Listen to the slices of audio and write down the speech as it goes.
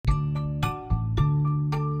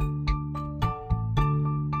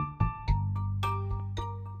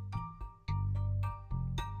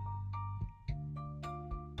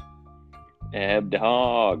Eb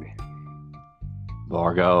Dog.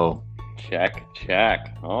 Vargo. Check,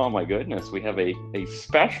 check. Oh my goodness, we have a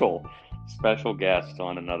special guest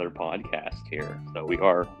on another podcast here. So we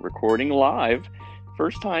are recording live.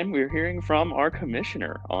 First time we're hearing from our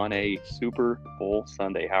commissioner on a Super Bowl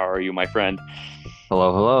Sunday. How are you, my friend?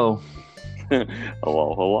 Hello, hello.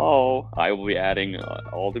 Hello, hello. I will be adding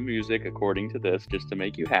all the music according to this just to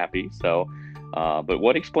make you happy. But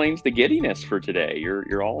what explains the giddiness for today?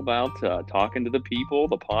 You're all about talking to the people,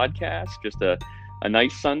 the podcast, just a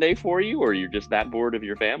nice Sunday for you, or you're just that bored of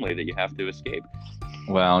your family that you have to escape?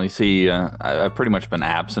 Well, you see, I've pretty much been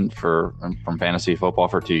absent from fantasy football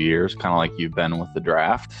for 2 years, kind of like you've been with the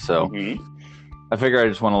draft. So Mm-hmm. I figure I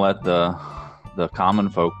just want to let the common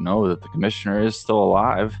folk know that the commissioner is still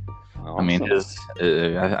alive. I mean,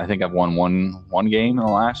 Awesome. I think I've won one game in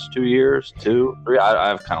the last 2 years, two, three.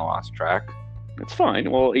 I've kind of lost track. It's fine.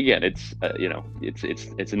 Well, again, it's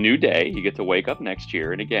a new day. You get to wake up next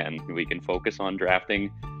year, and again, we can focus on drafting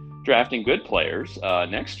good players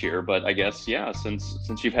next year. But I guess yeah,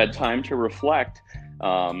 since you've had time to reflect,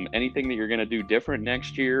 anything that you're going to do different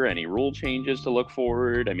next year, any rule changes to look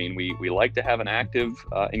forward. I mean, we like to have an active,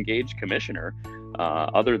 engaged commissioner,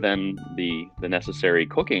 other than the necessary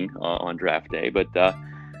cooking on draft day. But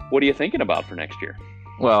what are you thinking about for next year?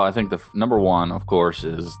 Well, I think the number one, of course,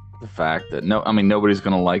 is the fact that nobody's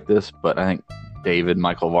going to like this, but I think David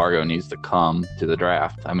Michael Vargo needs to come to the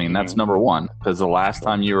draft. I mean, that's Mm-hmm. number one because the last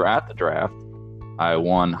time you were at the draft, I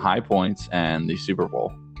won high points and the Super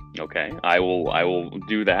Bowl. Okay, I will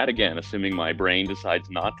do that again, assuming my brain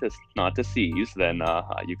decides not to seize. Then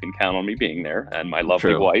you can count on me being there, and my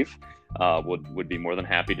lovely True. wife would be more than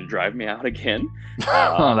happy to drive me out again. Oh,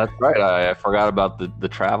 Uh, that's right. I forgot about the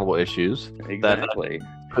travel issues that exactly.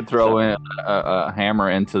 could throw So in a hammer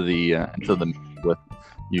into the with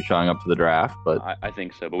you showing up to the draft. But I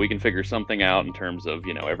think so, but we can figure something out in terms of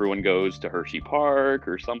everyone goes to Hershey Park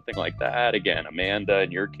or something like that. Again, Amanda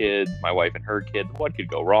and your kids, my wife and her kids. What could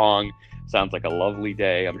go wrong? Sounds like a lovely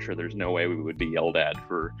day. I'm sure there's no way we would be yelled at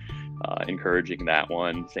for encouraging that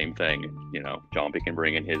one. Same thing, John can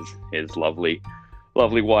bring in his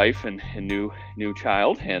lovely wife and new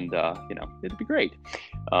child, and it'd be great.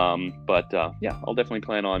 But yeah, I'll definitely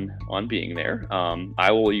plan on being there.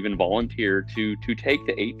 I will even volunteer to take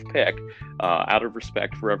the eighth pick, out of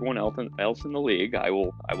respect for everyone else in the league. I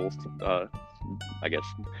will I guess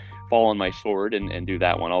fall on my sword and do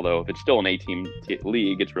that one. Although if it's still an 18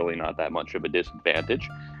 league, it's really not that much of a disadvantage.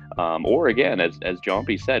 Or again, as John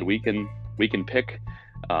said, we can pick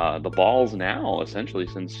the balls now, essentially,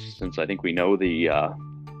 since I think we know the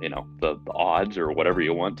odds or whatever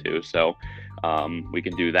you want to. So we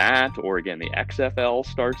can do that, or again, the XFL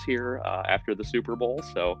starts here after the Super Bowl.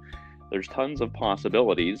 So there's tons of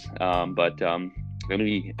possibilities. But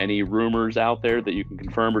any rumors out there that you can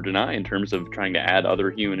confirm or deny in terms of trying to add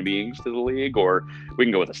other human beings to the league, or we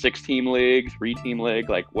can go with a 6-team league, 3-team league,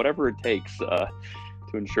 like whatever it takes.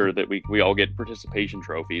 To ensure that we all get participation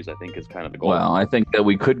trophies, I think is kind of the goal. well, I think that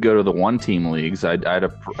we could go to the one team leagues. I'd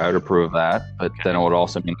approve of that, but then it would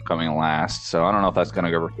also mean coming last. So I don't know if that's going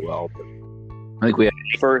to go very well. But I think we have.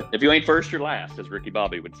 If you ain't first, you're last, as Ricky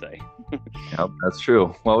Bobby would say. Yep, that's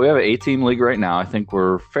true. Well, we have an 8-team league right now. I think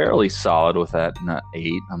we're fairly solid with that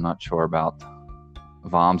 8. I'm not sure about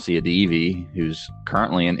Vamsi Adivi, who's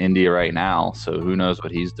currently in India right now. So who knows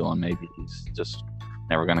what he's doing? Maybe he's just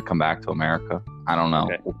never going to come back to America. I don't know.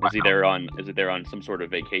 Okay. Is it there on some sort of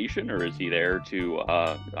vacation, or is he there to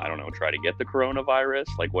I don't know, try to get the coronavirus?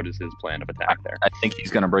 Like, what is his plan of attack there? I think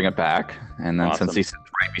he's going to bring it back, and then since Awesome. he sits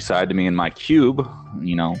right beside me in my cube,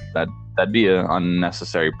 that'd be an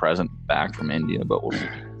unnecessary present back from India. But we'll see.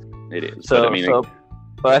 It is. So, But I mean,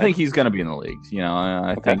 but I think he's going to be in the leagues.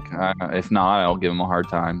 I okay. think if not, I'll give him a hard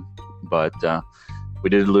time. But we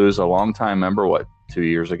did lose a longtime member, 2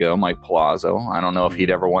 years ago, Mike Palazzo. I don't know if he'd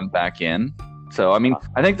ever went back in. So, I mean,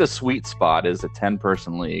 I think the sweet spot is a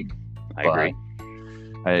 10-person league. I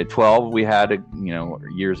agree. 12 we had,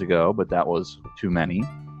 years ago, but that was too many.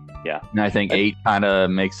 Yeah. And I think 8 kind of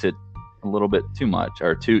makes it a little bit too much,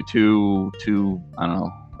 or too, I don't know,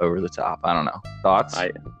 over the top. I don't know. Thoughts?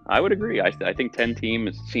 I would agree. I think 10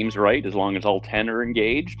 teams seems right as long as all 10 are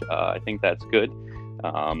engaged. I think that's good.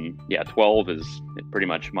 Yeah, 12 is pretty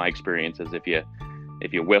much my experience is if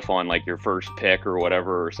you whiff on like your first pick or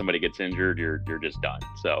whatever, or somebody gets injured, you're just done.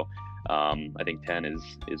 So I think 10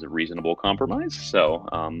 is a reasonable compromise. So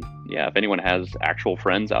yeah, if anyone has actual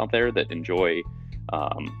friends out there that enjoy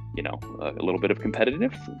a little bit of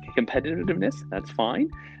competitiveness. That's fine.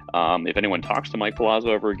 If anyone talks to Mike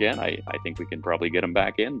Palazzo ever again, I think we can probably get him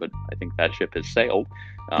back in, but I think that ship has sailed.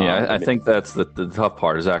 I think that's the tough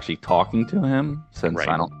part is actually talking to him, since Right.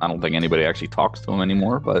 I don't think anybody actually talks to him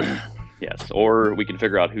anymore. But Yes, or we can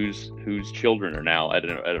figure out whose children are now at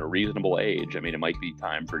a reasonable age. I mean, it might be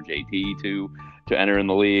time for JT to enter in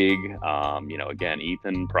the league. Again,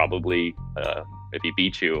 Ethan probably, if he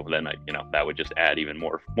beats you, then that would just add even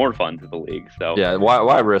more fun to the league. So yeah,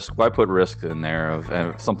 why put risk in there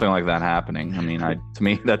of something like that happening? I mean, to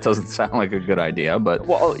me that doesn't sound like a good idea. But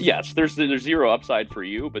well, yes, there's zero upside for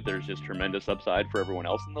you, but there's just tremendous upside for everyone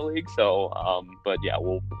else in the league. So, but yeah,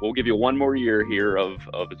 we'll give you one more year here of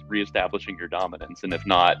reestablishing your dominance, and if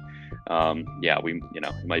not,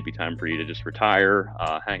 it might be time for you to just retire,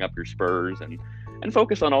 hang up your spurs, and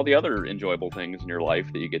focus on all the other enjoyable things in your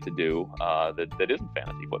life that you get to do that isn't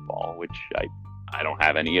fantasy football, which I don't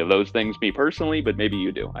have any of those things, me personally, but maybe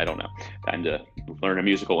you do. I don't know. Time to learn a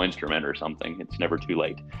musical instrument or something. It's never too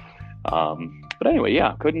late. But anyway,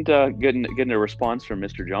 yeah, couldn't get a response from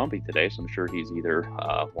Mr. Jompy today, so I'm sure he's either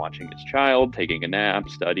watching his child, taking a nap,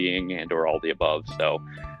 studying, and or all the above. So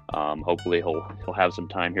hopefully he'll have some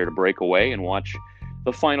time here to break away and watch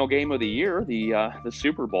the final game of the year, the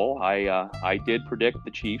Super Bowl. I did predict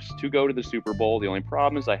the Chiefs to go to the Super Bowl. The only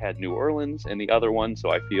problem is I had New Orleans in the other one,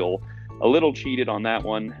 so I feel a little cheated on that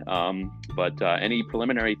one. But any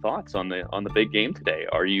preliminary thoughts on the big game today?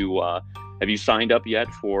 Have you signed up yet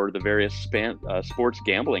for the various sports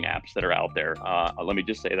gambling apps that are out there? Let me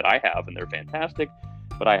just say that I have, and they're fantastic,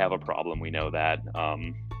 but I have a problem. We know that.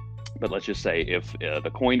 But let's just say if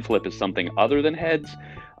the coin flip is something other than heads,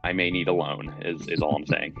 I may need a loan, is all I'm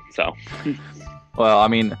saying. So, well, I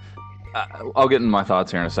mean, I'll get into my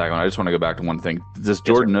thoughts here in a second. I just want to go back to one thing. Does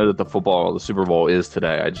Jordan know that the Super Bowl is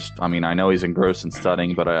today? I know he's engrossed in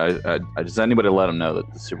studying, but does anybody let him know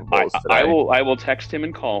that the Super Bowl is today? I will text him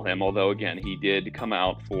and call him. Although again, he did come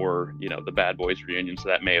out for the Bad Boys reunion, so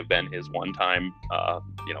that may have been his one time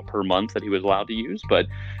per month that he was allowed to use. But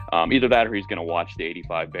either that or he's going to watch the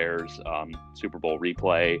 '85 Bears Super Bowl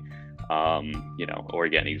replay. Or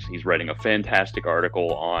again, he's writing a fantastic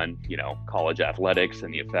article on, college athletics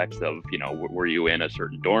and the effects of, were you in a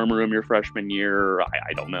certain dorm room your freshman year?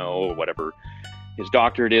 I don't know, whatever his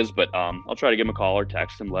doctorate is, but I'll try to give him a call or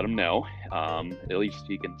text him, let him know. At least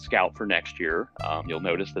he can scout for next year. You'll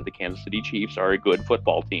notice that the Kansas City Chiefs are a good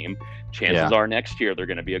football team. Chances are next year they're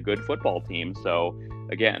going to be a good football team. So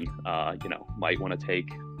again, might want to take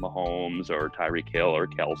Mahomes or Tyreek Hill or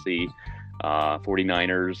Kelsey.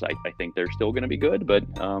 49ers, I think they're still going to be good, but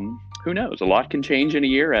who knows? A lot can change in a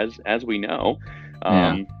year, as we know.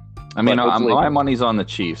 I mean, my money's on the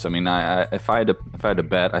Chiefs. I mean, if I had to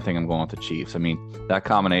bet, I think I'm going with the Chiefs. I mean, that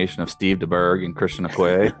combination of Steve DeBerg and Christian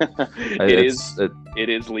Okoye, it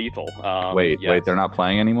is lethal. Wait, they're not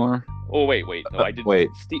playing anymore? Oh, wait. No, I did. Wait.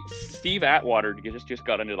 Steve Atwater just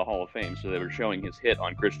got into the Hall of Fame, so they were showing his hit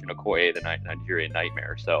on Christian Okoye, the Nigerian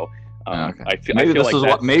Nightmare. So. Okay.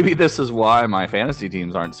 Maybe this is why my fantasy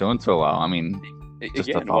teams aren't doing so well. I mean, just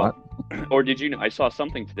a thought. Or did you know? I saw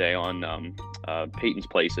something today on Peyton's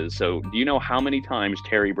Places. So, do you know how many times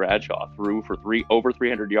Terry Bradshaw threw for over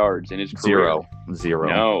 300 yards in his career? Zero.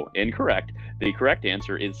 No, incorrect. The correct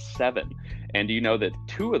answer is 7. And do you know that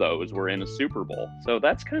 2 of those were in a Super Bowl? So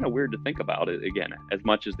that's kind of weird to think about it. Again, as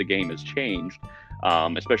much as the game has changed,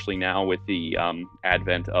 especially now with the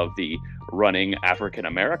advent of the running African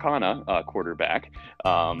Americana quarterback,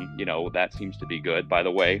 that seems to be good. By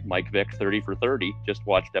the way, Mike Vick, 30 for 30, just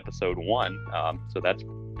watched episode 1, so that's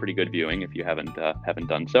pretty good viewing if you haven't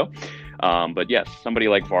done so. But yes, somebody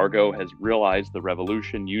like Vargo has realized the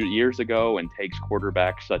revolution years ago and takes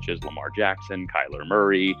quarterbacks such as Lamar Jackson, Kyler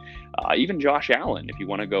Murray, even Josh Allen. If you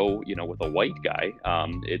want to go, with a white guy,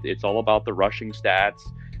 it's all about the rushing stats.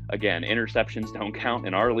 Again, interceptions don't count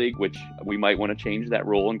in our league, which we might want to change that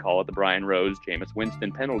rule and call it the Brian Rose, Jameis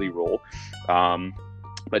Winston penalty rule.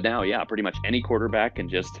 But now, pretty much any quarterback can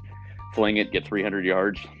just fling it, get 300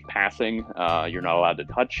 yards passing. You're not allowed to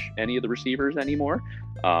touch any of the receivers anymore.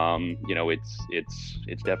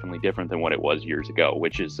 It's definitely different than what it was years ago,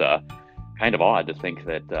 which is kind of odd to think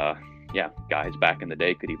that, guys back in the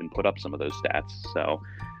day could even put up some of those stats. So,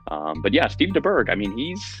 but yeah, Steve DeBerg, I mean,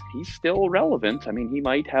 he's still relevant. I mean, he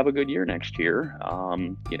might have a good year next year.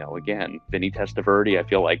 Again, Vinny Testaverde, I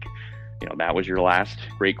feel like, that was your last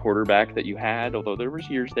great quarterback that you had, although there was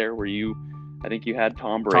years there where I think you had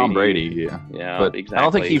Tom Brady. Yeah, but exactly. I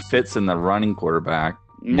don't think he fits in the running quarterback.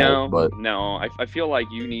 No. I feel like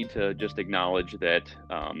you need to just acknowledge that,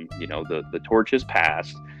 the torch has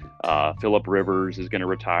passed. Phillip Rivers is going to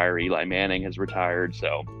retire. Eli Manning has retired.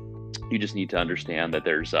 So you just need to understand that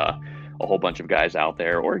there's a whole bunch of guys out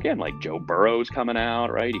there. Or again, like Joe Burrow's coming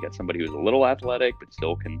out, right? You got somebody who's a little athletic but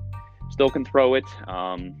still can throw it.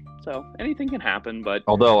 So anything can happen. But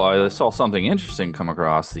although I saw something interesting come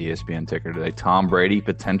across the ESPN ticker today, Tom Brady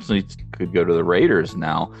potentially could go to the Raiders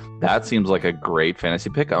now. That seems like a great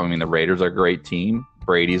fantasy pick. I mean, the Raiders are a great team.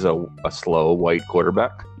 Brady's a slow white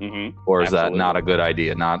quarterback. Mm-hmm. Or is Absolutely. that not a good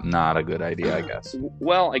idea? Not a good idea, I guess.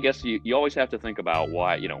 Well, I guess you always have to think about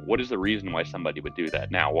why, what is the reason why somebody would do that.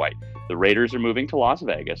 Now, why the Raiders are moving to Las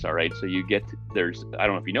Vegas, all right? So I don't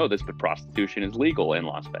know if you know this, but prostitution is legal in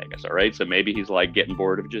Las Vegas, all right? So maybe he's like getting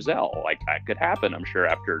bored of Giselle. Like that could happen, I'm sure,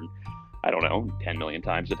 after, I don't know, 10 million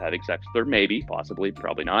times of having sex with her, maybe, possibly,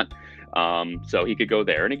 probably not. So he could go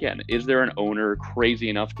there. And again, is there an owner crazy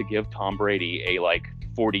enough to give Tom Brady a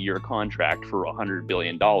 40-year contract for $100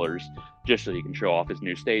 billion just so he can show off his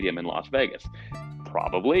new stadium in Las Vegas?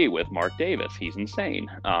 Probably, with Mark Davis. He's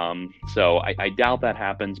insane. So I doubt that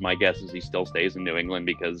happens. My guess is he still stays in New England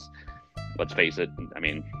because, let's face it, I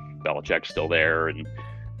mean, Belichick's still there and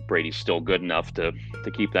Brady's still good enough to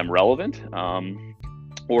keep them relevant.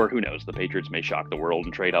 Or who knows, the Patriots may shock the world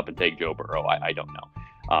and trade up and take Joe Burrow. I don't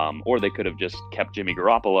know. Or they could have just kept Jimmy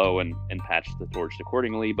Garoppolo and patched the torch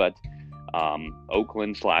accordingly. But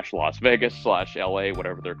Oakland / Las Vegas / LA,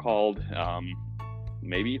 whatever they're called,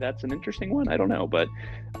 maybe that's an interesting one. I don't know. But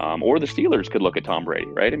or the Steelers could look at Tom Brady,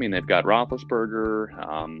 right? I mean, they've got Roethlisberger.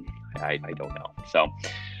 I don't know. So,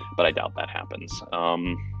 but I doubt that happens.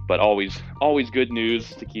 But always good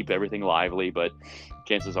news to keep everything lively. But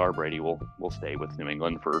chances are Brady will stay with New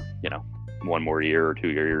England for, one more year or 2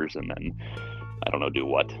 years, and then I don't know, do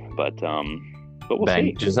what. But we'll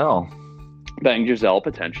Bang see. Bang Giselle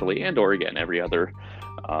potentially, and or again every other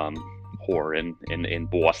whore in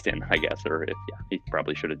Boston, I guess. Or he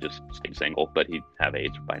probably should have just stayed single, but he'd have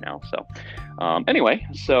AIDS by now. So anyway,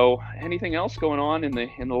 so anything else going on in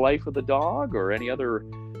the life of the dog, or any other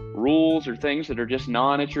rules or things that are just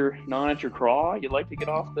gnawing at your craw you'd like to get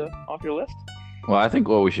off your list? Well, I think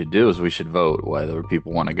what we should do is we should vote whether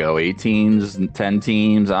people want to go 8 teams and 10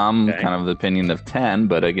 teams. I'm kind of the opinion of 10,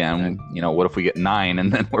 but again, what if we get 9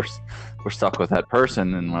 and then we're stuck with that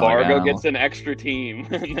person and Fargo gets an extra team?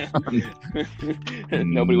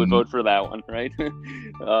 Nobody would vote for that one, right?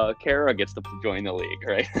 Kara gets to join the league,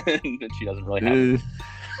 right? She doesn't really have.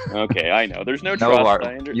 Okay, I know. There's no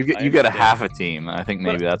trust. You get a half a team. I think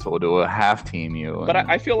maybe that's what we'll do. A half team you. But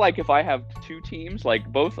I feel like if I have 2 teams,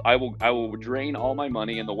 like both, I will drain all my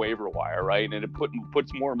money in the waiver wire, right? And it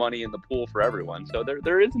puts more money in the pool for everyone. So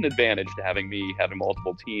there is an advantage to having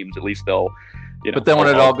multiple teams. At least they'll, But then when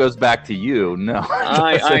it all goes back to you, no.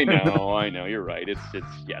 I know. You're right. It's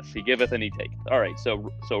yes, he giveth and he taketh. All right.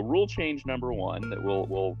 So rule change number 1 that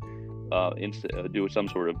we'll do some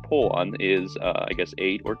sort of poll on is I guess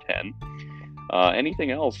 8 or 10.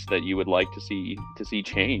 Anything else that you would like to see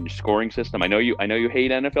change? Scoring system. I know you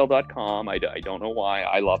hate NFL.com. I don't know why.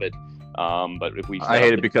 I love it. But if I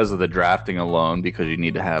hate it because of the drafting alone, because you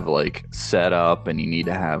need to have set up and you need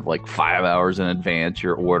to have 5 hours in advance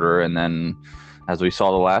your order, and then as we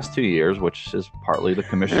saw the last 2 years, which is partly the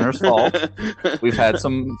commissioner's fault, we've had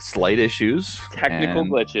some slight issues. Technical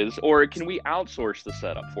glitches. Or can we outsource the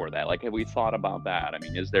setup for that? Have we thought about that? I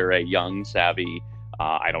mean, is there a young, savvy,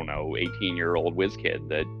 18-year-old whiz kid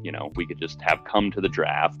that, we could just have come to the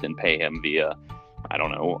draft and pay him via, I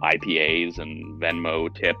don't know, IPAs and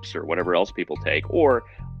Venmo tips or whatever else people take? Or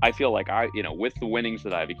I feel like with the winnings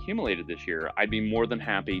that I've accumulated this year, I'd be more than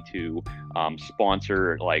happy to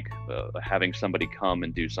sponsor having somebody come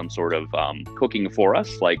and do some sort of cooking for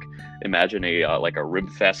us. Imagine a rib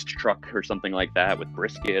fest truck or something like that with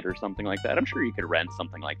brisket or something like that. I'm sure you could rent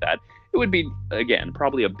something like that. It would be, again,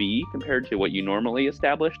 probably a B compared to what you normally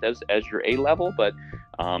established as your A level. But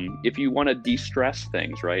if you want to de-stress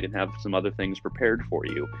things, right, and have some other things prepared for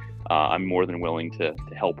you, I'm more than willing to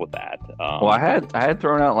help with that. Well, I had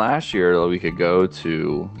thrown out last year that we could go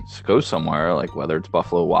somewhere, whether it's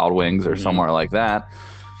Buffalo Wild Wings or somewhere like that.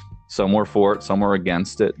 Some were for it, some were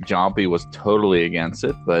against it. Jompy was totally against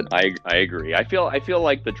it, but I agree. I feel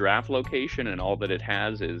like the draft location and all that it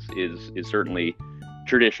has is certainly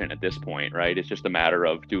tradition at this point, right? It's just a matter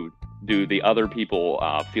of do the other people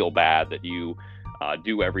feel bad that you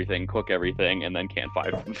do everything, cook everything, and then can't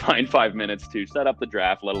find 5 minutes to set up the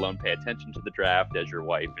draft, let alone pay attention to the draft as your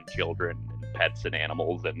wife and children and pets and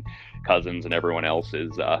animals and cousins and everyone else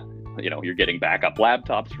is, you're getting backup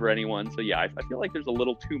laptops for anyone. So yeah, I feel like there's a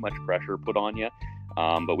little too much pressure put on you,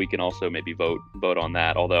 but we can also maybe vote on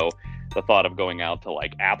that. Although the thought of going out to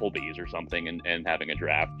like Applebee's or something and having a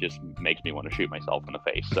draft just makes me want to shoot myself in the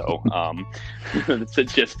face. So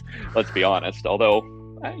it's just, let's be honest. Although,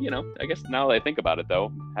 I guess now that I think about it,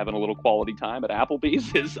 though, having a little quality time at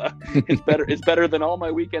Applebee's is better than all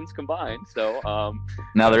my weekends combined. So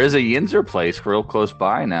now there is a Yinzer place real close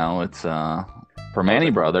by now. It's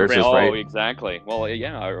Permane Brothers. Oh, exactly. Well,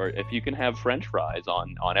 yeah. Or if you can have French fries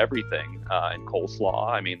on everything and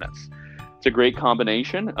coleslaw, I mean it's a great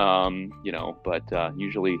combination. But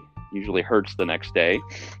usually hurts the next day.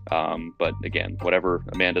 But again, whatever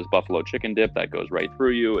Amanda's buffalo chicken dip, that goes right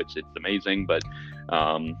through you. It's amazing, but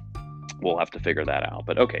we'll have to figure that out.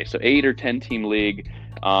 But okay, so 8 or 10 team league.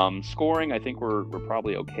 Scoring, I think we're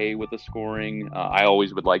probably okay with the scoring. I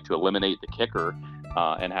always would like to eliminate the kicker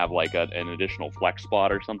and have like an additional flex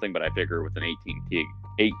spot or something, but I figure with an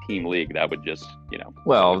 8-team league, that would just,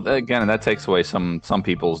 Well, again, that takes away some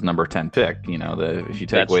people's number 10 pick. If you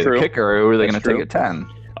take away true. The kicker, who are they going to take at 10?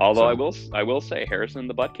 Although I will say Harrison,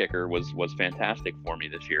 the butt kicker, was fantastic for me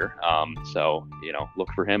this year. So look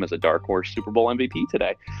for him as a dark horse Super Bowl MVP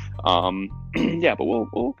today. Yeah, but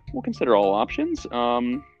we'll consider all options.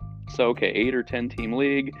 So okay, 8 or 10 team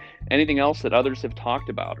league. Anything else that others have talked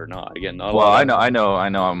about or not? Again, I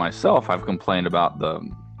know myself. I've complained about the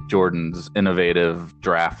Jordan's innovative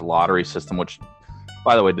draft lottery system, which,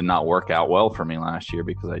 by the way, did not work out well for me last year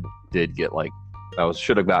because I did get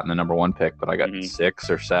should have gotten the number 1 pick, but I got 6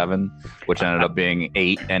 or 7, which ended up being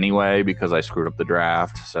 8 anyway because I screwed up the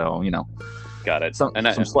draft. So got it. Some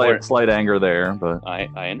slight anger there, but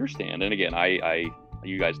I understand. And again,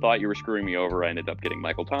 you guys thought you were screwing me over. I ended up getting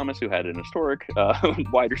Michael Thomas, who had an historic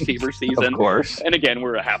wide receiver season. Of course. And again,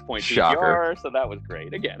 we're a half-point Shocker. PPR, so that was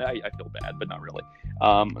great. Again, I feel bad, but not really.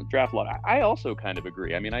 Draft lot. I also kind of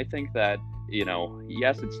agree. I mean, I think that,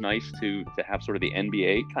 yes, it's nice to have sort of the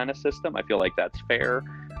NBA kind of system. I feel like that's fair.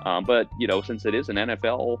 But, since it is an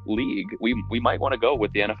NFL league, we might want to go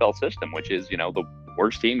with the NFL system, which is, the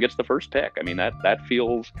worst team gets the first pick. I mean, that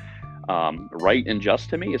feels right and just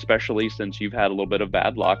to me, especially since you've had a little bit of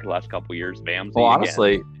bad luck the last couple of years. Vamsy. Well,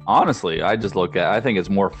 honestly, I think it's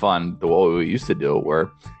more fun the way we used to do it,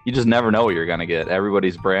 where you just never know what you're going to get.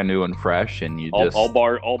 Everybody's brand new and fresh, and all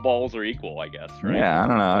balls are equal, I guess. Right? Yeah, I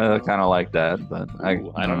don't know. I kind of like that, but I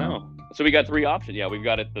don't know. So we got 3 options. Yeah, we've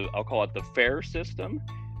got I'll call it the fair system.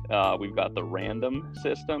 We've got the random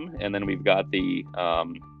system, and then we've got the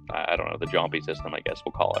I don't know, the Jompy system, I guess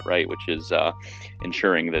we'll call it, right? Which is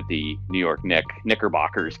ensuring that the New York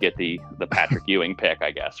Knickerbockers get the Patrick Ewing pick,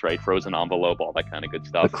 I guess, right? Frozen envelope, all that kind of good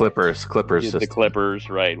stuff. The Clippers system. The Clippers,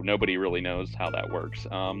 right? Nobody really knows how that works.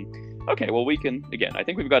 Okay, well, we can, again, I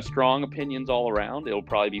think we've got strong opinions all around. It'll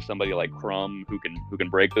probably be somebody like Crum who can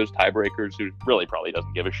break those tiebreakers, who really probably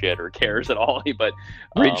doesn't give a shit or cares at all. But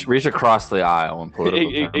reach across the aisle in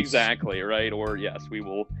political terms. Exactly, right? Or yes, we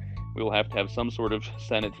will have to have some sort of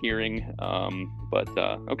Senate hearing.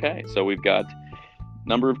 Okay, so we've got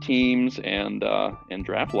number of teams and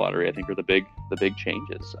draft lottery, I think, are the big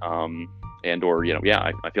changes.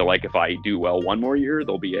 I feel like if I do well one more year,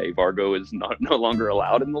 there'll be a Vargo is no longer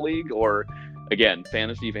allowed in the league, or again,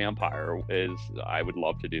 Fantasy Vampire I would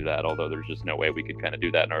love to do that, although there's just no way we could kind of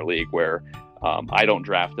do that in our league where I don't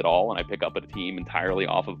draft at all and I pick up a team entirely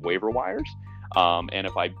off of waiver wires. And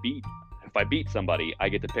if I beat somebody, I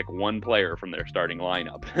get to pick one player from their starting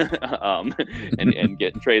lineup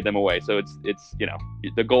and trade them away. So it's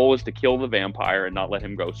the goal is to kill the vampire and not let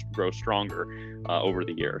him grow stronger over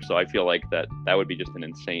the year. So I feel like that would be just an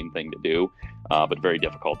insane thing to do, but very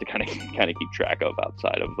difficult to kind of keep track of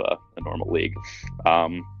outside of a normal league.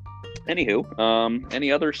 Anywho, any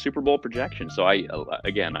other Super Bowl projections? So I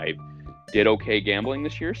did okay gambling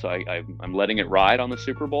this year, so I'm letting it ride on the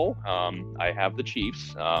Super Bowl. I have the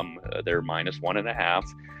Chiefs. They're -1.5.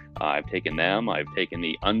 I've taken them. I've taken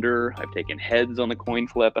the under. I've taken heads on the coin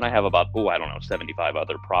flip, and I have about 75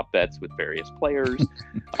 other prop bets with various players.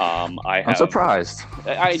 I'm surprised.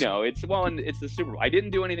 I know it's the Super Bowl. I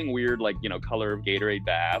didn't do anything weird like color of Gatorade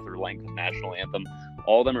bath or length of national anthem.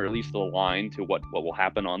 All of them are at least aligned to what will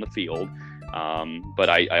happen on the field. But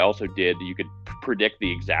I also did. You could predict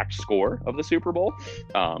the exact score of the Super Bowl.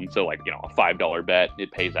 So a $5 bet,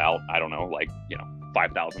 it pays out, I don't know,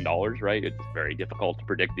 $5,000, right? It's very difficult to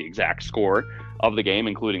predict the exact score of the game,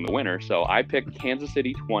 including the winner. So I picked Kansas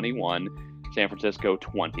City 21, San Francisco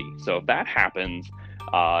 20. So if that happens,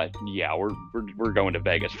 we're going to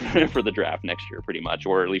Vegas for the draft next year, pretty much,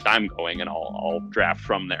 or at least I'm going, and I'll draft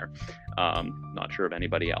from there. Not sure of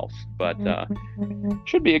anybody else, but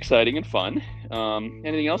should be exciting and fun.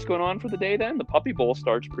 Anything else going on for the day? Then the Puppy Bowl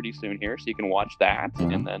starts pretty soon here, so you can watch that,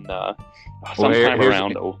 and then sometime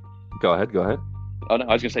around. Go ahead. Oh no,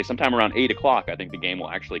 I was gonna say sometime around 8 o'clock. I think the game will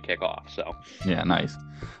actually kick off. So Yeah, nice.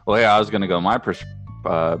 Well, yeah, I was going to go my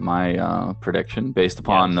prediction based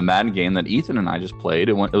upon the Madden game that Ethan and I just played.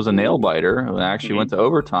 It was a nail biter. It actually went to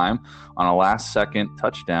overtime on a last-second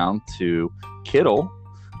touchdown to Kittle.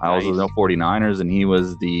 I was the 49ers, and he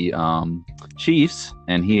was the Chiefs,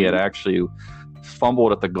 and he had actually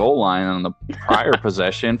fumbled at the goal line on the prior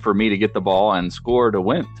possession for me to get the ball and score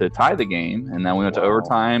to tie the game. And then we went to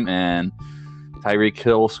overtime, and Tyreek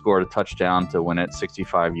Hill scored a touchdown to win it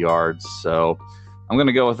 65 yards. So I'm going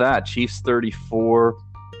to go with that. Chiefs 34,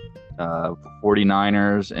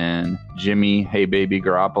 49ers, and Jimmy Hey Baby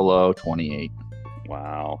Garoppolo 28.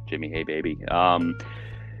 Wow, Jimmy Hey Baby.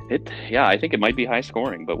 I think it might be high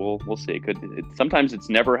scoring, but we'll see. Sometimes it's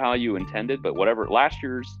never how you intended, but whatever. Last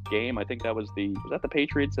year's game, I think was that the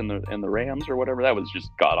Patriots and the Rams or whatever. That was just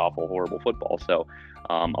god awful, horrible football. So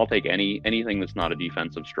I'll take anything that's not a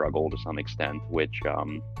defensive struggle to some extent, which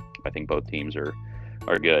I think both teams are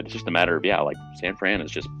good. It's just a matter of like San Fran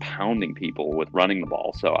is just pounding people with running the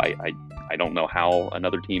ball. So I don't know how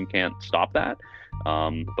another team can't stop that.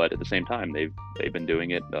 But at the same time, they've been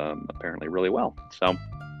doing it apparently really well. So.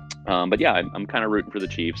 But yeah, I'm kind of rooting for the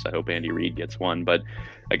Chiefs. I hope Andy Reid gets one. But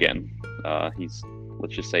again, he's,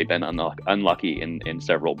 let's just say, been unlucky in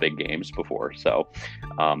several big games before. So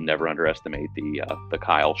never underestimate the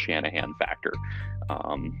Kyle Shanahan factor.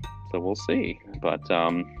 So we'll see. But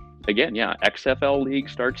again, XFL League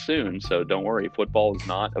starts soon. So don't worry. Football is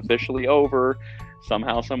not officially over.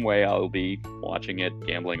 Somehow, some way, I'll be watching it,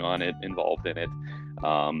 gambling on it, involved in it.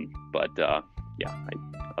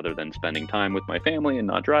 Other than spending time with my family and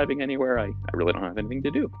not driving anywhere, I really don't have anything to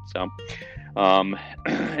do. So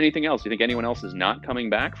anything else? You think anyone else is not coming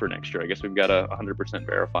back for next year? I guess we've got to 100%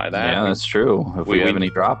 verify that. Yeah, that's true. If we have any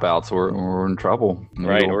dropouts, we're in trouble.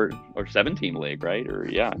 Right, or 7-team league, right? Or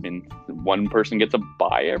one person gets a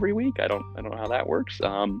bye every week. I don't know how that works.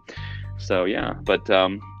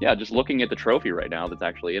 Just looking at the trophy right now that's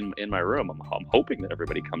actually in my room, I'm hoping that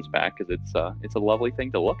everybody comes back because it's a lovely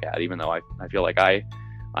thing to look at, even though I feel like I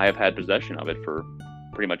have had possession of it for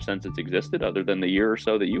pretty much since it's existed, other than the year or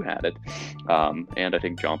so that you had it. And I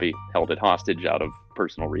think Jompy held it hostage out of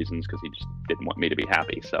personal reasons because he just didn't want me to be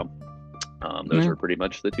happy. So those are pretty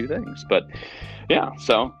much the two things. But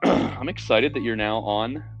so I'm excited that you're now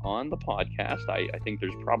on the podcast. I think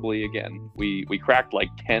there's probably, again, we cracked like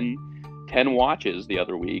 10 watches the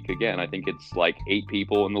other week. Again, I think it's like 8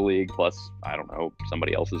 people in the league plus, I don't know,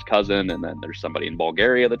 somebody else's cousin, and then there's somebody in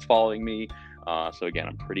Bulgaria that's following me. So again,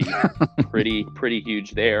 I'm pretty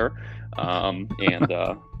huge there. Again,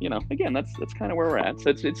 that's kind of where we're at.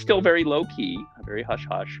 So it's still very low key, very hush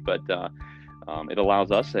hush, but it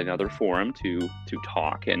allows us another forum to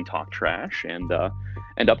talk trash and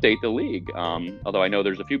update the league. Although I know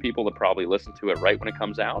there's a few people that probably listen to it right when it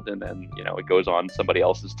comes out, and then it goes on somebody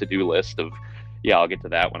else's to-do list of, I'll get to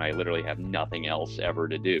that when I literally have nothing else ever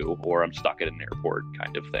to do, or I'm stuck at an airport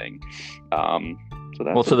kind of thing.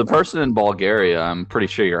 So the person in Bulgaria, I'm pretty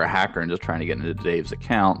sure you're a hacker and just trying to get into Dave's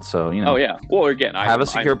account. So, Oh, yeah. Well, again, have a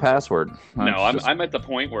secure password. I'm at the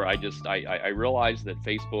point where I realize that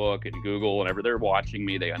Facebook and Google, whenever they're watching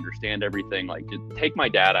me, they understand everything. Like, just take my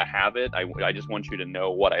data, have it. I just want you to know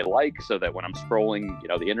what I like so that when I'm scrolling,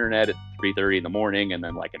 the internet at 3:30 in the morning and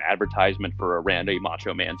then like an advertisement for a Randy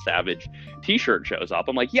Macho Man Savage t-shirt shows up,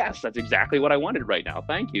 I'm like, yes, that's exactly what I wanted right now.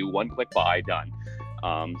 Thank you. One click buy, done.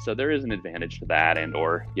 So there is an advantage to that,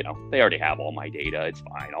 or they already have all my data. It's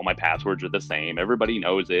fine. All my passwords are the same. Everybody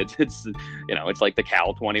knows it. It's it's like the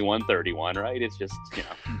Cal 2131, right? It's just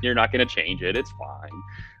you're not going to change it. It's fine.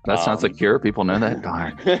 That's not secure. People know that.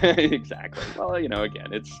 Darn. Exactly. Well,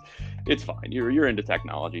 again, it's fine. You're into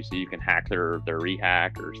technology, so you can hack their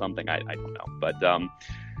rehack or something. I don't know, but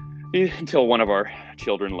until one of our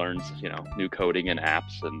children learns, new coding and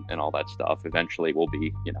apps and all that stuff, eventually we'll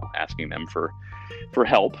be, asking them for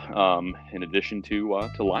help, in addition to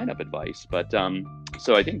lineup advice. But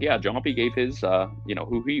so I think, Jompy gave his,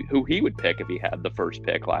 who he would pick if he had the first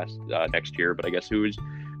pick next year. But I guess who's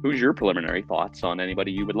your preliminary thoughts on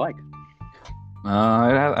anybody you would like?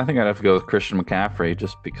 I think I'd have to go with Christian McCaffrey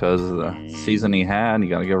just because of the season he had. You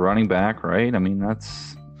got to go running back, right? I mean,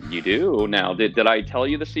 that's. You do. Now, did I tell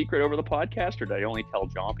you the secret over the podcast, or did I only tell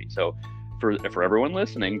Jompy? So for everyone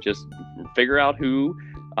listening, just figure out who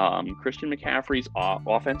Christian McCaffrey's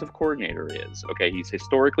offensive coordinator is. Okay, he's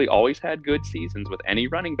historically always had good seasons with any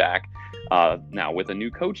running back. Now, with a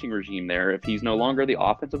new coaching regime there, if he's no longer the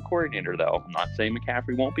offensive coordinator, though, I'm not saying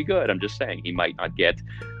McCaffrey won't be good. I'm just saying he might not get,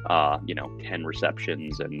 10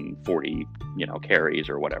 receptions and 40, carries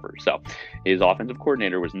or whatever. So his offensive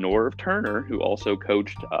coordinator was Norv Turner, who also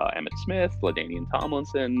coached Emmitt Smith, LaDainian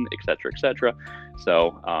Tomlinson, et cetera, et cetera.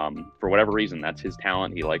 So for whatever reason, that's his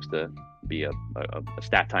talent. He likes to be a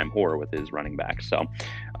stat time whore with his running backs. So,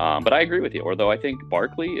 but I agree with you. Although I think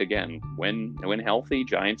Barkley, again, when healthy,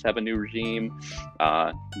 Giants have a new regime.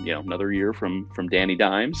 Another year from Danny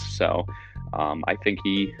Dimes. So I think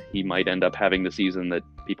he might end up having the season that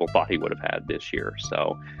people thought he would have had this year.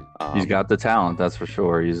 So he's got the talent, that's for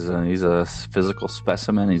sure. He's a physical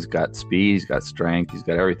specimen. He's got speed, he's got strength, he's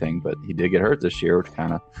got everything. But he did get hurt this year, which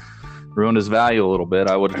kind of ruined his value a little bit.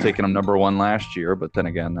 I would have taken him number 1 last year, but then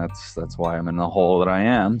again, that's why I'm in the hole that I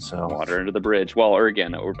am. So water under the bridge. Well, or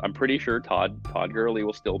again, I'm pretty sure Todd Gurley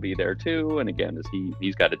will still be there too. And again,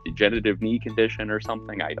 he's got a degenerative knee condition or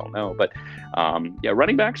something? I don't know. But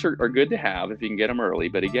running backs are good to have if you can get them early.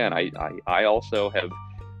 But again, I also have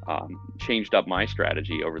changed up my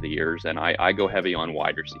strategy over the years, and I go heavy on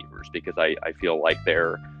wide receivers because I feel like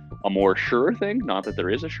they're a more sure thing. Not that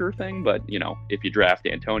there is a sure thing, but if you draft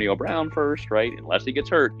Antonio Brown first, right, unless he gets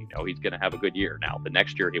hurt, he's going to have a good year. Now the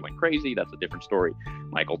next year he went crazy, that's a different story.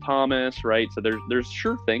 Michael Thomas, right? So there's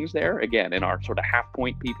sure things there. Again, in our sort of half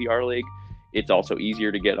point PPR league, it's also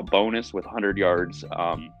easier to get a bonus with 100 yards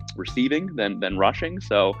receiving than rushing.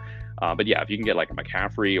 So but yeah, if you can get like a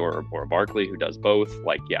McCaffrey or a Barkley who does both,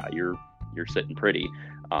 like, yeah, you're sitting pretty.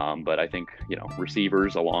 But I think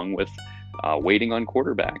receivers along with waiting on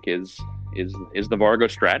quarterback is the Vargo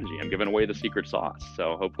strategy. I'm giving away the secret sauce,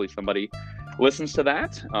 so hopefully somebody listens to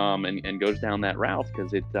that and goes down that route,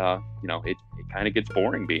 because it kind of gets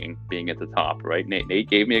boring being at the top, right? Nate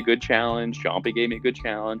gave me a good challenge, Jompy gave me a good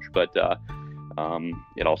challenge, but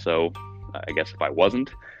it also, I guess, if I wasn't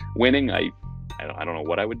winning, I don't know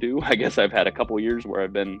what I would do. I guess I've had a couple years where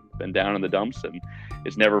I've been down in the dumps, and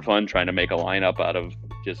it's never fun trying to make a lineup out of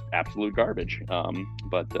just absolute garbage.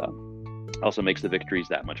 But also makes the victories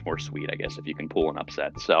that much more sweet, I guess, if you can pull an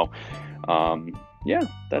upset. So,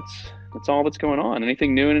 that's all that's going on.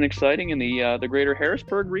 Anything new and exciting in the greater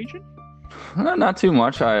Harrisburg region? Not too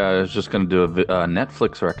much. I was just going to do a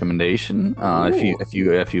Netflix recommendation.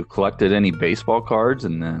 If you collected any baseball cards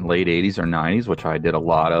in the late 80s or 90s, which I did a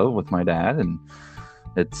lot of with my dad, and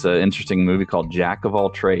it's an interesting movie called Jack of All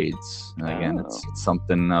Trades. And again, it's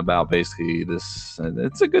something about basically this.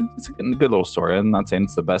 It's a good little story. I'm not saying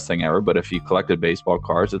it's the best thing ever, but if you collected baseball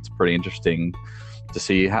cards, it's pretty interesting to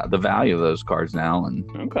see the value of those cards now. And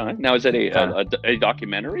okay, now is it a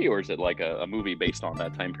documentary, or is it like a movie based on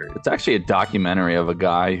that time period? It's actually a documentary of a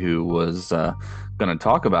guy who was going to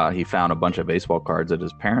talk about, he found a bunch of baseball cards at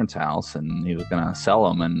his parents' house, and he was going to sell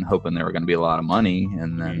them and hoping they were going to be a lot of money,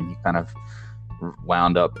 and then he kind of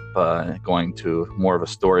wound up going to more of a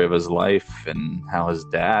story of his life and how his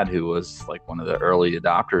dad, who was like one of the early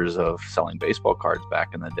adopters of selling baseball cards back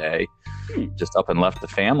in the day, just up and left the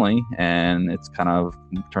family. And it's kind of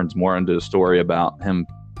turns more into a story about him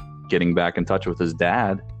getting back in touch with his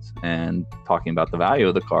dad and talking about the value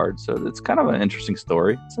of the cards. So it's kind of an interesting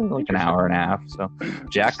story. It's like an hour and a half. So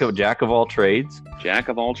Jack of all trades. Jack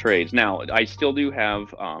of all trades. Now, I still do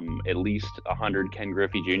have at least 100 Ken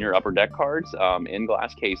Griffey Jr. Upper Deck cards in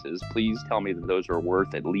glass cases. Please tell me that those are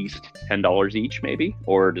worth at least $10 each, maybe?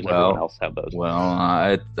 Or does everyone else have those?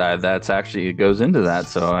 Well, that's actually, it goes into that.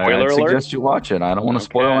 So I suggest you watch it. I don't want to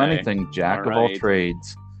spoil anything. Jack of all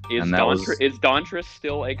trades. Is Dontrus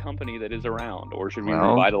still a company that is around, or should we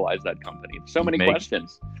revitalize that company? So many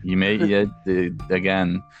questions. You may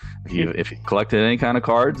again, if you collected any kind of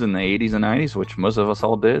cards in the 80s and 90s, which most of us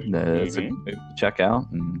all did, it's a check out.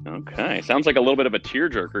 Okay, sounds like a little bit of a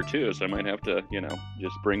tearjerker too. So I might have to,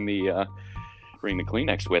 just bring the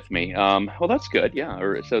Kleenex with me. Well, that's good. Yeah.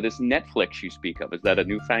 So this Netflix you speak of, is that a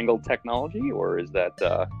newfangled technology, or is that?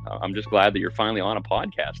 I'm just glad that you're finally on a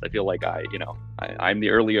podcast. I feel like I'm the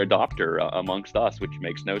early adopter amongst us, which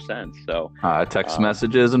makes no sense. So text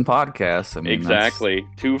messages and podcasts. I mean, exactly.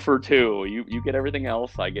 2 for 2. You get everything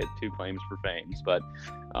else. I get 2 claims for fame. But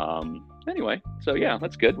anyway, so yeah,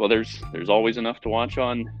 that's good. Well, there's always enough to watch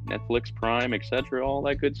on Netflix, Prime, etc. All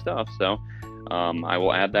that good stuff. So I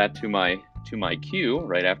will add that to my queue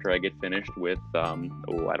right after I get finished with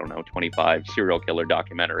 25 serial killer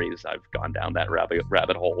documentaries. I've gone down that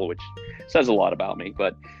rabbit hole, which says a lot about me.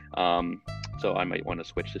 But So I might want to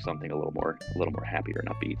switch to something a little more happier and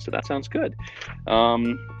upbeat. So that sounds good.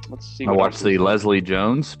 Let's see. I watched the Leslie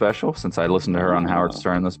Jones special since I listened to her on Howard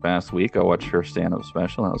Stern this past week. I watched her stand-up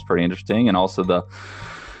special. That was pretty interesting. And also the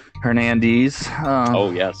Hernandez.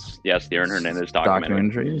 Yes, the Aaron Hernandez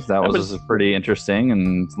documentaries. That was pretty interesting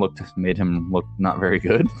and made him look not very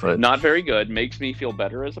good. But not very good. Makes me feel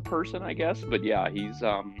better as a person, I guess. But yeah,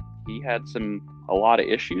 he had a lot of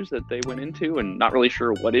issues that they went into, and not really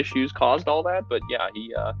sure what issues caused all that. But yeah,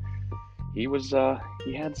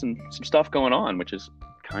 he had some stuff going on, which is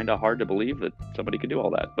kind of hard to believe that somebody could do all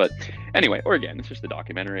that. But anyway, or again, it's just a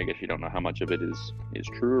documentary. I guess you don't know how much of it is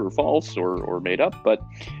true or false or made up, but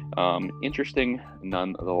interesting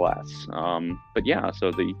nonetheless. But yeah,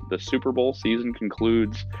 so the Super Bowl season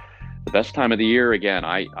concludes. The best time of the year. Again,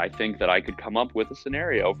 I think that I could come up with a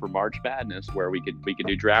scenario for March Madness where we could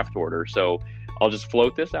do draft order. So I'll just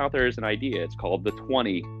float this out there as an idea. It's called the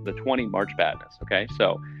 20 March Madness. Okay,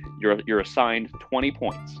 so you're assigned 20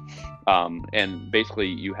 points, and basically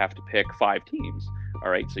you have to pick 5 teams. All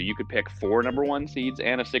right, so you could pick 4 number 1 seeds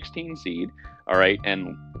and a 16 seed. All right,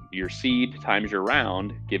 and your seed times your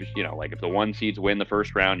round gives, like if the 1 seeds win the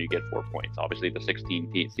first round, you get 4 points. Obviously, the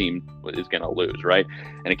 16 team is going to lose, right?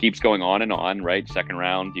 And it keeps going on and on, right? Second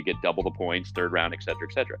round, you get double the points. Third round, et cetera,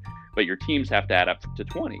 et cetera. But your teams have to add up to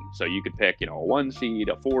 20. So you could pick, a 1 seed,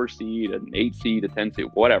 a 4 seed, an 8 seed, a 10 seed,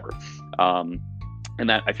 whatever. And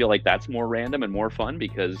that I feel like that's more random and more fun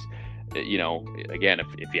because, again,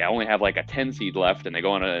 if you only have like a 10 seed left and they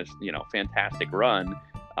go on a, fantastic run,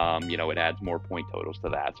 it adds more point totals to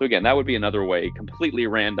that. So again, that would be another way, completely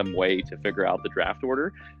random way to figure out the draft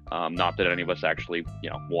order. Not that any of us actually,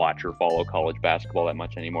 watch or follow college basketball that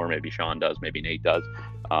much anymore. Maybe Sean does, maybe Nate does.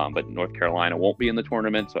 But North Carolina won't be in the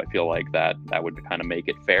tournament. So I feel like that would kind of make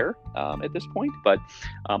it fair at this point. But,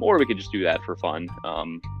 or we could just do that for fun.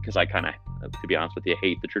 Because I kind of, to be honest with you,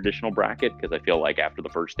 hate the traditional bracket because I feel like after the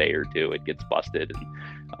first day or two, it gets busted. And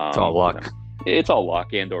it's all luck. It's all luck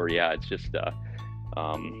it's just,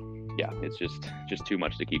 it's just too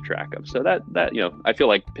much to keep track of. So that I feel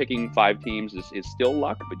like picking 5 teams is still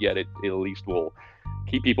luck, but yet it at least will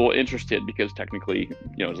keep people interested because technically,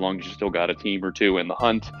 as long as you still got a team or 2 in the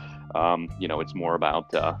hunt, it's more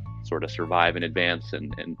about sort of survive in advance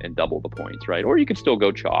and double the points, right? Or you can still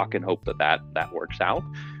go chalk and hope that works out.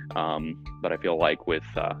 But I feel like with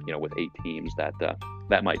 8 teams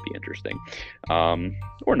that might be interesting,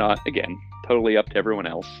 or not. Again, totally up to everyone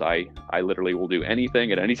else. I literally will do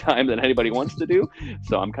anything at any time that anybody wants to do.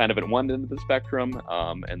 So I'm kind of at one end of the spectrum.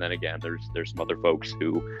 And then again, there's some other folks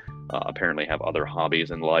who apparently have other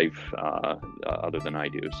hobbies in life other than I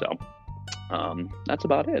do. So that's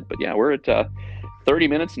about it. But yeah, we're at 30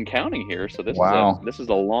 minutes and counting here. So this is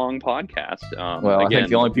a long podcast. Again, I think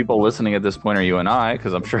the only people listening at this point are you and I,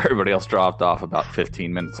 because I'm sure everybody else dropped off about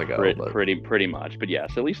 15 minutes ago. Pretty much. But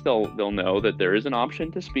yes, at least they'll know that there is an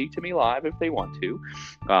option to speak to me live if they want to.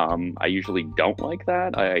 I usually don't like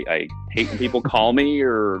that. I hate when people call me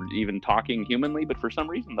or even talking humanly, but for some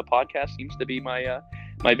reason the podcast seems to be my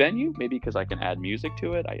venue. Maybe because I can add music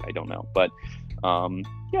to it. I don't know. But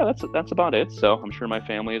that's about it. So I'm sure my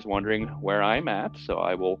family is wondering where I'm at. So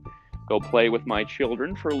I will go play with my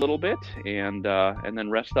children for a little bit and then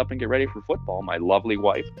rest up and get ready for football. My lovely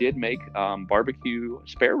wife did make barbecue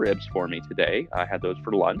spare ribs for me today. I had those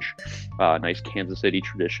for lunch. Nice Kansas City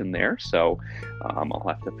tradition there. So I'll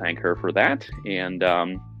have to thank her for that. And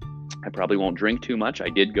I probably won't drink too much. I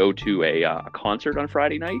did go to a concert on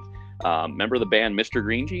Friday night. Remember the band Mr.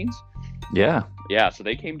 Green Jeans? Yeah, so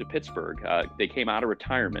they came to Pittsburgh. They came out of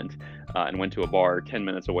retirement and went to a bar 10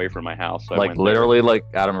 minutes away from my house. So like literally like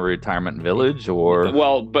out of a retirement village or?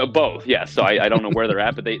 Well, both, yeah. So I don't know where they're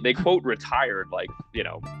at, but they quote retired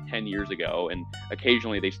 10 years ago. And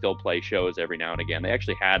occasionally they still play shows every now and again. They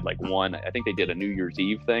actually had one, I think they did a New Year's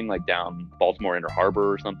Eve thing down Baltimore Inner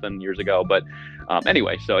Harbor or something years ago. But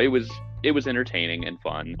anyway, so it was entertaining and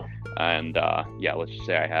fun. And let's just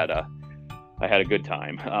say I had a good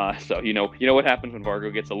time. So you know what happens when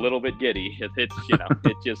Vargo gets a little bit giddy.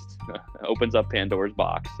 It just opens up Pandora's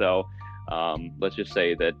box. So let's just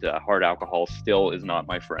say that hard alcohol still is not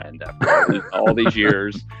my friend after all these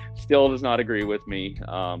years. Still does not agree with me.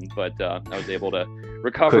 But I was able to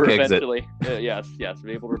recover eventually. Yes, I'm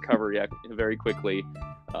able to recover very quickly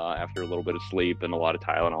after a little bit of sleep and a lot of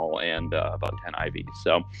Tylenol and about 10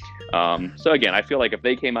 IVs. So again, I feel like if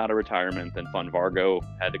they came out of retirement, then Fun Vargo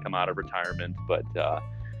had to come out of retirement. But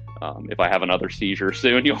If I have another seizure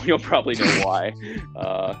soon, you'll probably know why.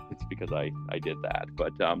 It's because I did that.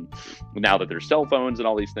 But now that there's cell phones and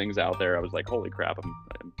all these things out there, I was like, holy crap! I'm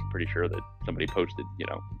pretty sure that somebody posted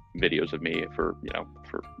videos of me for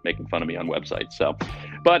making fun of me on websites. So,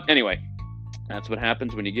 but anyway, that's what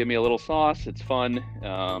happens when you give me a little sauce. It's fun.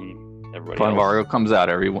 Everybody Fun Vargo comes out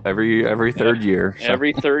every third year. So.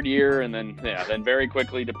 Every third year, and then very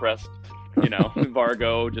quickly depressed.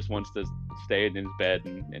 Vargo just wants to stay in his bed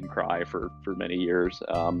and cry for many years.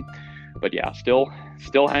 But yeah, still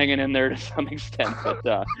hanging in there to some extent. But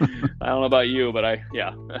I don't know about you, but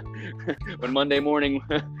when Monday morning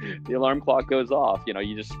the alarm clock goes off,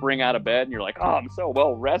 you just spring out of bed and you're like, oh, I'm so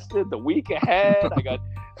well rested. The week ahead, I got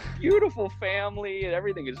a beautiful family and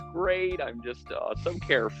everything is great. I'm just so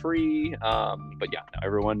carefree. But yeah,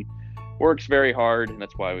 everyone works very hard, and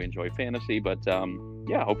that's why we enjoy fantasy. But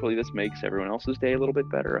hopefully this makes everyone else's day a little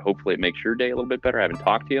bit better. Hopefully it makes your day a little bit better. I haven't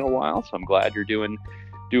talked to you in a while, so I'm glad you're doing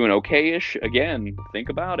okay-ish. Again, think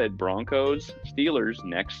about it. Broncos, Steelers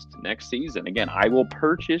next season. Again, I will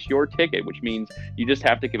purchase your ticket, which means you just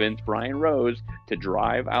have to convince Brian Rose to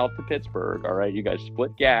drive out to Pittsburgh. All right, you guys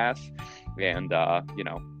split gas, and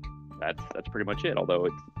that's pretty much it. Although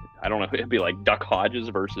I don't know, it'd be like Duck Hodges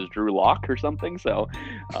versus Drew Lock or something. So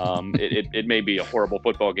it may be a horrible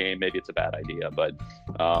football game. Maybe it's a bad idea, but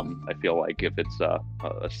I feel like if it's a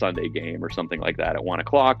Sunday game or something like that at 1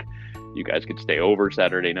 o'clock, you guys could stay over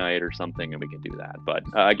Saturday night or something, and we can do that. But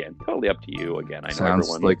again, totally up to you. Again, I know sounds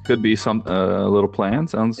everyone like could be some little plan.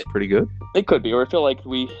 Sounds pretty good. It could be, or I feel like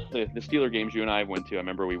the Steeler games you and I went to. I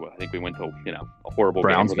remember I think we went to a horrible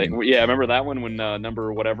Browns game. I remember that one when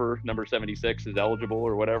number 76 is eligible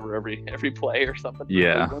or whatever every play or something.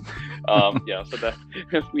 Yeah. So that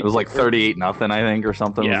it was like 38-0, I think, or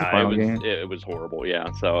something. Yeah, was the final game. It was horrible.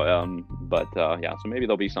 Yeah. So so maybe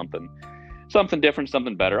there'll be something different,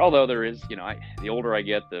 something better. Although there is, the older I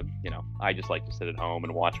get, I just like to sit at home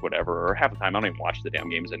and watch whatever. Or half the time, I don't even watch the damn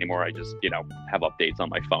games anymore. I just, have updates on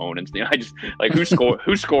my phone, and I just like who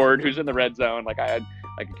scored, who's in the red zone. Like I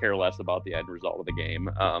could care less about the end result of the game.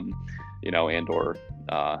 I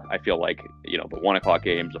feel like the 1 o'clock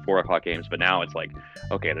games, the 4 o'clock games. But now it's like,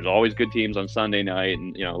 okay, there's always good teams on Sunday night,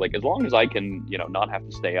 and like as long as I can, not have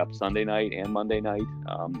to stay up Sunday night and Monday night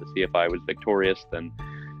to see if I was victorious, then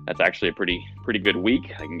that's actually a pretty good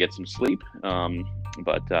week. I can get some sleep,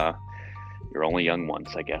 but you're only young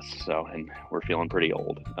once, I guess. So, and we're feeling pretty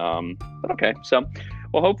old. But okay, so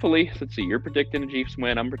hopefully, let's see. You're predicting a Chiefs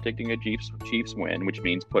win. I'm predicting a Chiefs win, which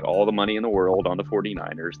means put all the money in the world on the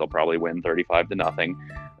 49ers. They'll probably win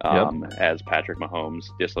 35-0. As Patrick Mahomes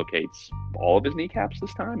dislocates all of his kneecaps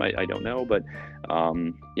this time. I don't know, but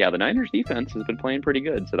the Niners defense has been playing pretty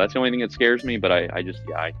good. So that's the only thing that scares me. But I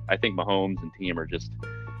think Mahomes and team are just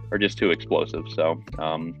too explosive. So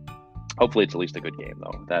hopefully it's at least a good game,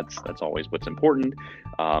 though. That's always what's important.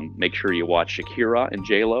 Make sure you watch Shakira and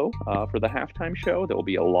J-Lo for the halftime show. There will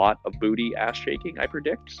be a lot of booty ass shaking, I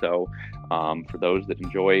predict. So for those that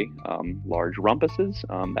enjoy large rumpuses,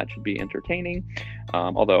 that should be entertaining.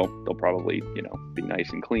 Although they'll probably be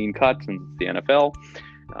nice and clean cut since it's the NFL.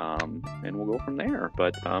 And we'll go from there.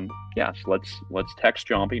 But so let's text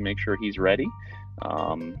Jompy, make sure he's ready.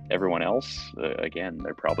 Everyone else, again,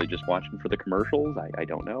 they're probably just watching for the commercials. I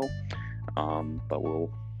don't know. But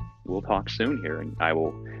we'll talk soon here, and I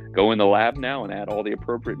will go in the lab now and add all the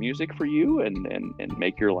appropriate music for you and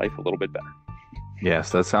make your life a little bit better.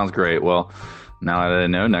 Yes, that sounds great. Well, now that I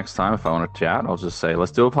know, next time if I want to chat, I'll just say,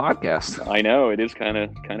 let's do a podcast. I know it is kind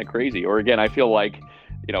of crazy. Or again, I feel like,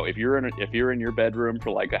 if you're in your bedroom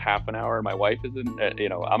for like a half an hour and my wife is in,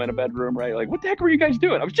 I'm in a bedroom, right? Like, what the heck were you guys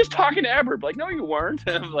doing? I was just talking to Eberb. Like, no, you weren't.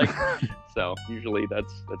 Like, so usually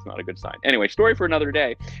that's not a good sign. Anyway, story for another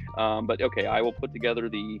day. But okay, I will put together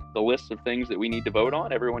the list of things that we need to vote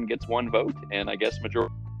on. Everyone gets one vote, and I guess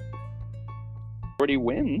majority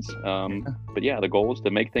wins. But yeah, the goal is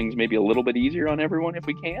to make things maybe a little bit easier on everyone if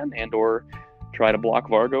we can, and or try to block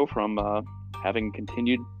Vargo from having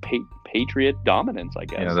continued Patriot dominance, I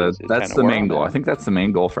guess. Yeah, that's the main goal. I think that's the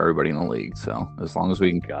main goal for everybody in the league. So as long as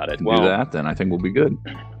we can do that, then I think we'll be good.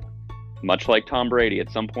 Much like Tom Brady,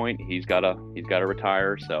 at some point he's gotta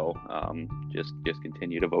retire. So just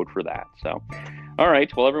continue to vote for that. So, all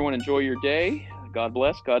right. Well, everyone, enjoy your day. God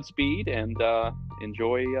bless, Godspeed, and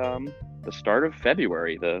enjoy the start of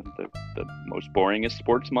February, the most boringest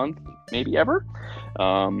sports month maybe ever.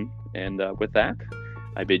 And with that,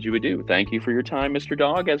 I bid you adieu. Thank you for your time, Mr.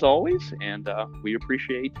 Dog, as always, and we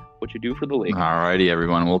appreciate what you do for the league. All righty,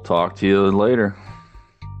 everyone. We'll talk to you later.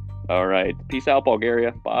 All right. Peace out,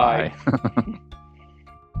 Bulgaria. Bye.